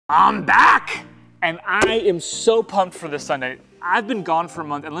I'm back! And I am so pumped for this Sunday. I've been gone for a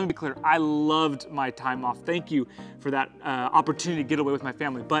month, and let me be clear, I loved my time off. Thank you for that opportunity to get away with my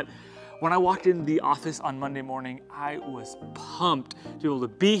family. But when I walked in the office on Monday morning, I was pumped to be able to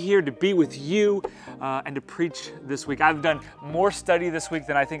be here, to be with you, and to preach this week. I've done more study this week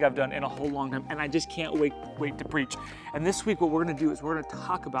than I think I've done in a whole long time, and I just can't wait to preach. And this week, what we're gonna do is we're gonna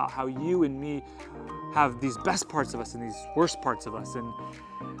talk about how you and me have these best parts of us and these worst parts of us. And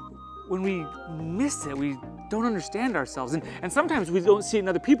when we miss it, we don't understand ourselves. And sometimes we don't see it in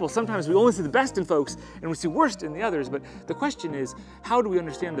other people. Sometimes we only see the best in folks and we see worst in the others. But the question is, how do we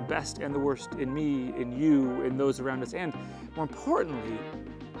understand the best and the worst in me, in you, in those around us? And more importantly,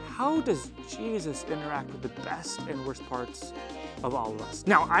 how does Jesus interact with the best and worst parts of all of us?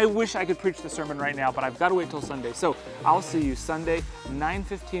 Now, I wish I could preach the sermon right now, but I've got to wait till Sunday. So I'll see you Sunday,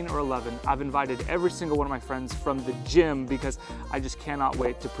 9:15 or 11. I've invited every single one of my friends from the gym because I just cannot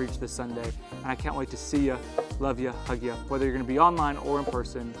wait to preach this Sunday. And I can't wait to see you, love you, hug you, whether you're going to be online or in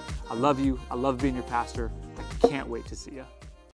person. I love you. I love being your pastor. I can't wait to see you.